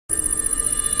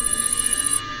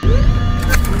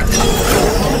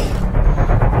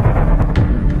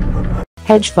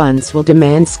hedge funds will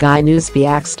demand Sky News be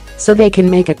axed so they can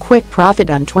make a quick profit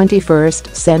on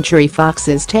 21st Century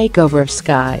Fox's takeover of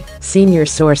Sky, senior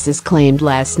sources claimed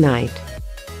last night.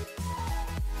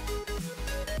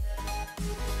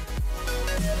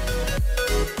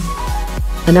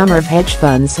 A number of hedge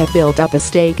funds have built up a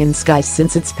stake in Sky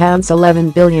since its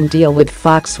 £11 billion deal with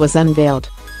Fox was unveiled.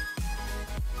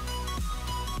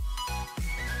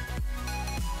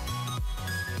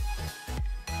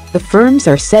 The firms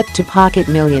are set to pocket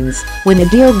millions when the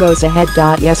deal goes ahead.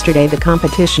 Yesterday, the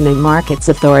Competition and Markets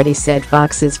Authority said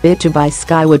Fox's bid to buy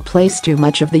Sky would place too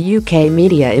much of the UK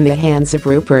media in the hands of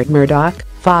Rupert Murdoch,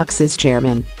 Fox's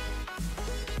chairman.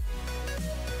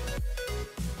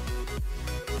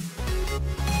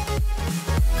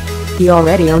 He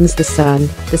already owns The Sun,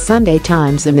 The Sunday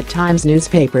Times and The Times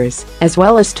newspapers, as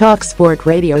well as TalkSport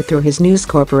Radio through his news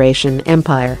corporation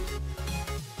Empire.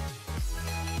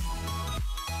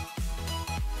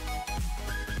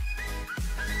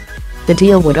 The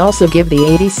deal would also give the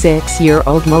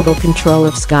 86-year-old mogul control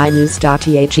of Sky News.The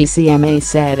CMA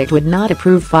said it would not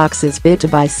approve Fox's bid to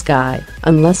buy Sky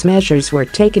unless measures were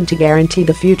taken to guarantee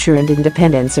the future and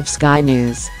independence of Sky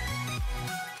News.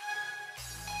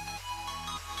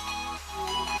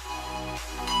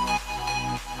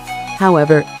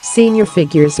 However, senior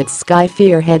figures at Sky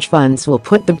fear hedge funds will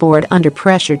put the board under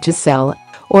pressure to sell,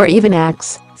 or even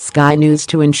axe, Sky News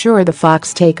to ensure the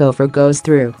Fox takeover goes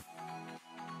through.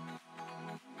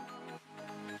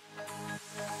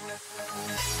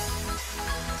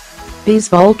 These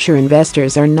vulture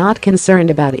investors are not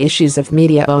concerned about issues of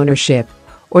media ownership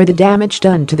or the damage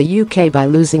done to the UK by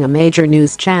losing a major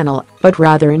news channel, but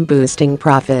rather in boosting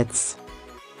profits.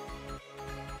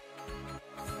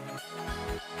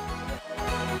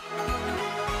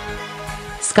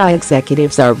 Sky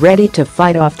executives are ready to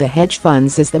fight off the hedge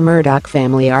funds as the Murdoch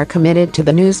family are committed to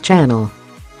the news channel.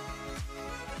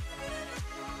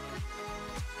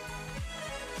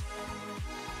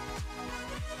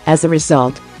 As a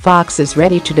result, Fox is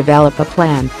ready to develop a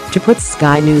plan to put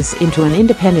Sky News into an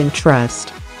independent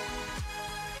trust.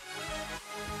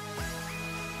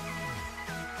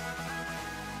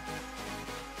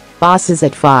 Bosses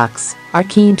at Fox are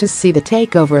keen to see the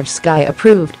takeover of Sky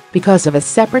approved because of a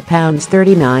separate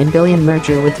 £39 billion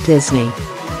merger with Disney.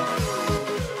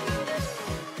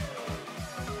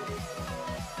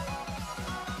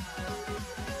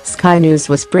 Sky News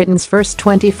was Britain's first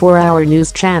 24-hour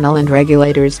news channel, and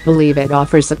regulators believe it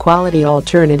offers a quality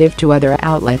alternative to other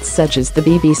outlets such as the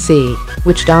BBC,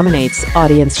 which dominates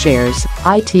audience shares,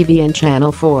 ITV and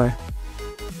Channel 4.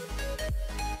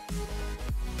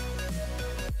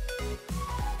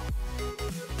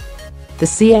 The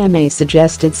CMA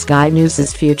suggested Sky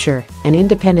News' future and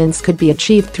independence could be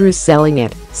achieved through selling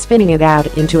it, spinning it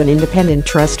out into an independent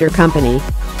trust or company,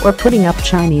 or putting up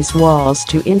Chinese walls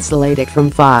to insulate it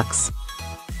from Fox.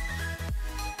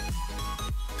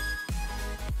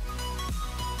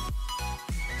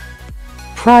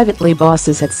 Privately,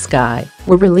 bosses at Sky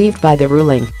were relieved by the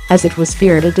ruling, as it was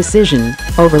feared a decision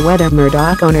over whether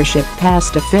Murdoch ownership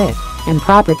passed a fit and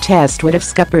proper test would have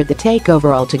scuppered the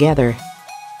takeover altogether.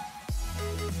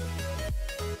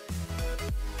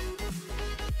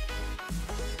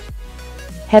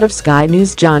 Head of Sky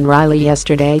News John Ryley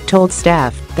yesterday told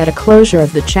staff that a closure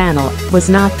of the channel was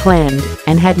not planned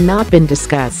and had not been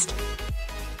discussed.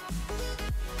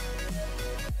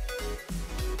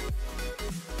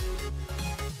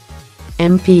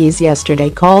 MPs yesterday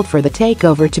called for the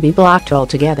takeover to be blocked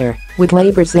altogether, with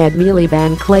Labour's Ed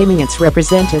Miliband claiming it's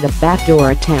represented a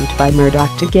backdoor attempt by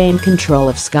Murdoch to gain control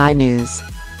of Sky News.